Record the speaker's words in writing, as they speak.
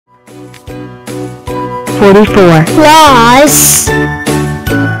44 plus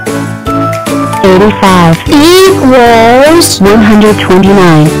 85 equals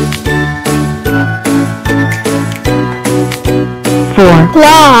 129. 4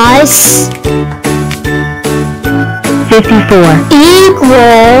 plus 54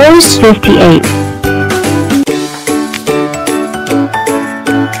 equals 58.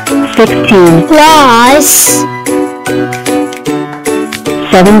 16 plus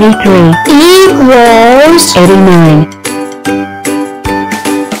 73 equals 89.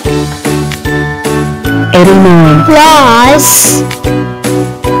 89 plus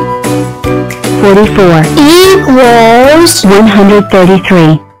 44 equals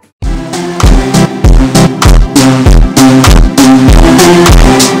 133.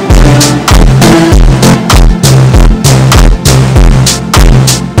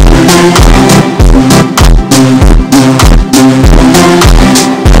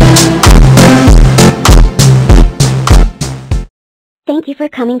 Thank you for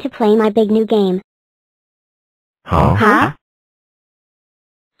coming to play my big new game. Huh?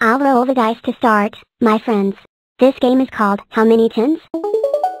 I'll roll the dice to start, my friends. This game is called How Many Tens?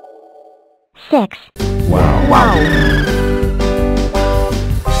 6. Wow.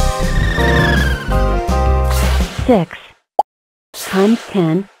 6 times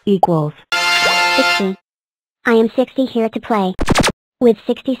 10 equals 60. I am 60 here to play. With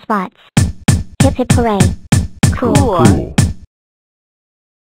 60 spots. Hip hip hooray. Cool.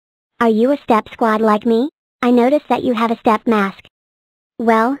 Are you a step squad like me? I noticed that you have a step mask.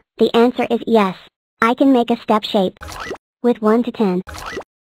 Well, the answer is yes. I can make a step shape. With 1 to 10.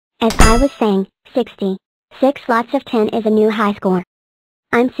 As I was saying, 60. 6 lots of 10 is a new high score.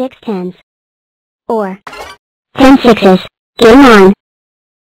 I'm 6 tens. Or 10 sixes. Game on.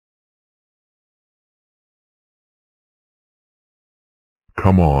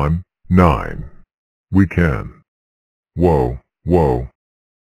 Come on, 9. We can. Whoa.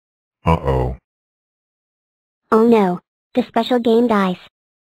 Uh-oh. Oh no, the special game dice.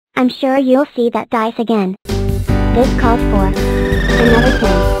 I'm sure you'll see that dice again. This calls for another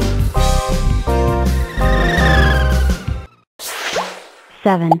 10.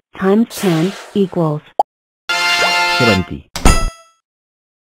 7 times 10 equals 70.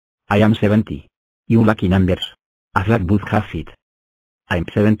 I am 70. You lucky numbers. As luck would have it. I'm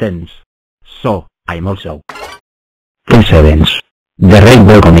 7 tens. So, I'm also 10 sevens. The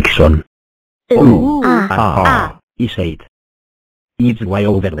rainbow connection. Ooh. Is 8. It's way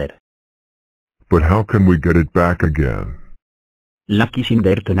over there. But how can we get it back again? Luck is in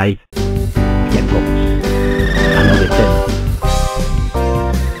there tonight. Here goes. Another 10.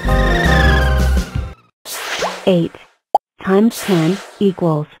 8 times 10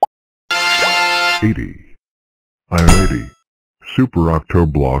 equals 80. I'm 80. Super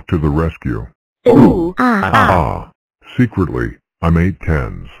Octoblock to the rescue. Ooh. Secretly, I'm 8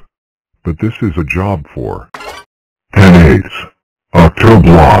 tens. But this is a job for 10 eights.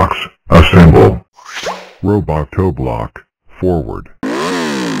 Octoblocks, assemble. Roboctoblock, forward.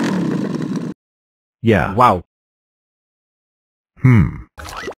 Yeah. Wow.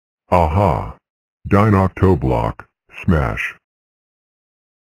 Aha. Dinoctoblock, smash.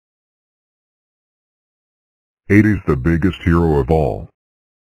 8 is the biggest hero of all.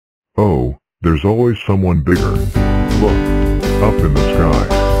 Oh, there's always someone bigger. Look, up in the sky.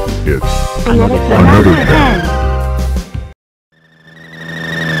 It's Another 10.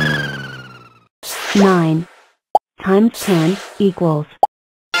 9 times 10 equals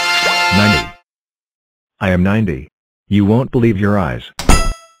 90. I am 90. You won't believe your eyes.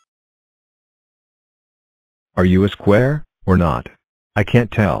 Are you a square, or not? I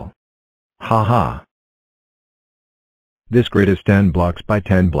can't tell. Ha ha. This grid is 10 blocks by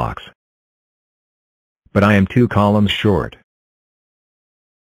 10 blocks. But I am 2 columns short.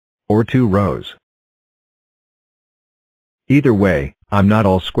 Or 2 rows. Either way, I'm not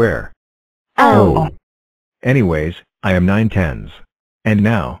all square. Oh. Anyways, I am 9 tens. And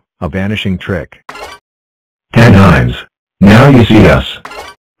now, a vanishing trick. 10 nines. Now you see us.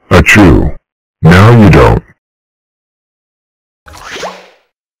 Achoo. Now you don't.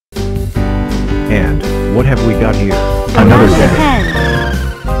 And, what have we got here? Another 10. 10.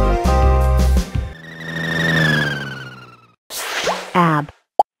 Ab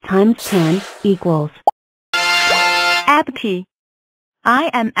times 10 equals Empty. I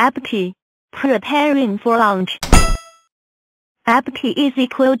am empty. Preparing for lunch. Empty is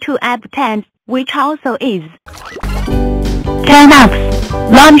equal to ab10, which also is 10 ups.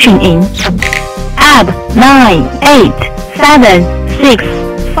 Launching in. Ab 9, 8, 7, 6,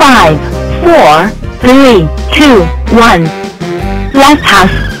 5, 4, 3, 2, 1. Last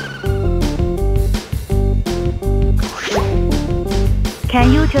pass.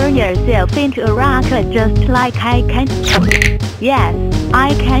 Can you turn yourself into a rocket just like I can? Yes,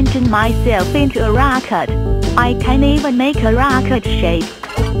 I can turn myself into a rocket. I can even make a rocket shape.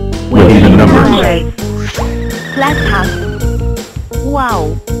 With numbers. Let's have.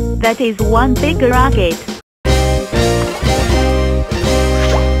 Wow, that is one big rocket.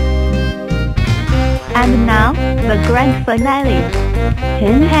 And now, the grand finale.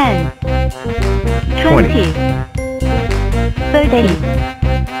 10, 20, 30,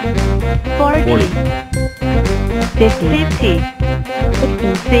 40, 50, 60,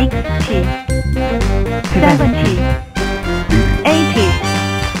 70, 80,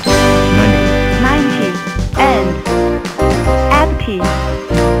 90, and empty.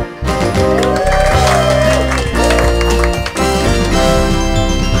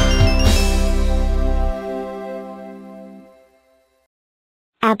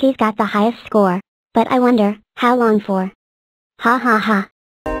 Abdi's got the highest score, but I wonder, how long for? Ha ha ha.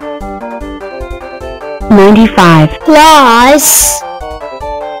 95 plus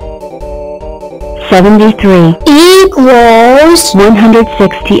 73 equals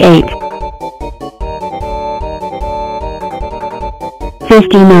 168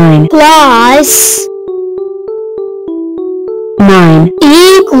 59 plus 9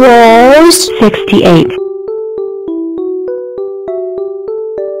 equals 68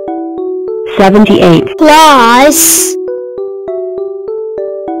 78 plus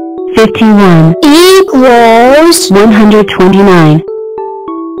 51 equals 129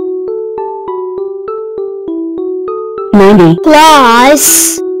 90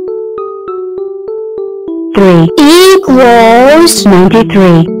 plus 3 equals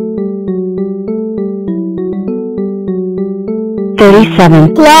 93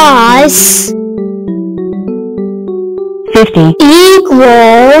 37 plus 50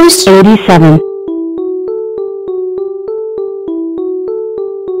 equals 87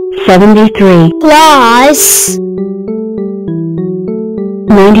 73 plus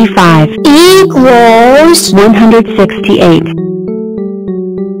 95 equals 168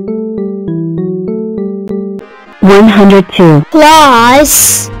 102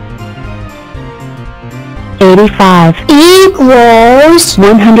 plus 85 equals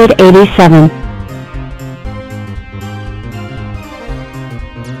 187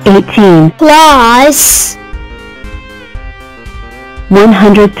 18 plus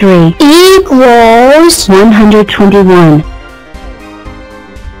 103 equals 121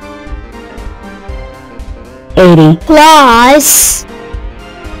 80 plus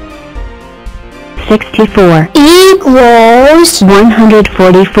 64 equals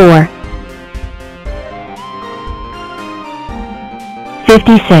 144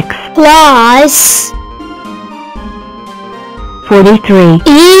 56 plus 43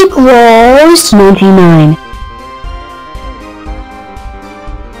 equals 99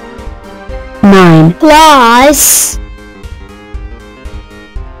 9 plus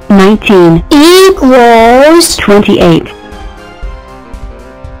 19 equals 28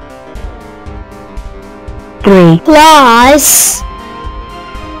 3 plus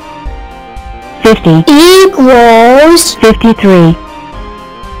 50 equals 53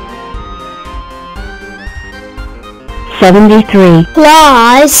 73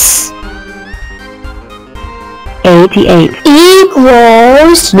 plus 88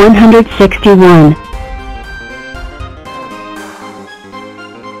 equals 161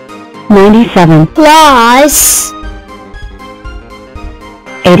 97 plus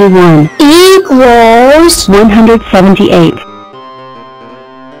 81 equals 178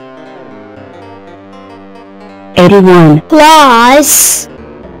 81 plus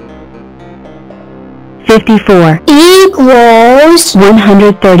 54 equals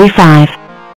 135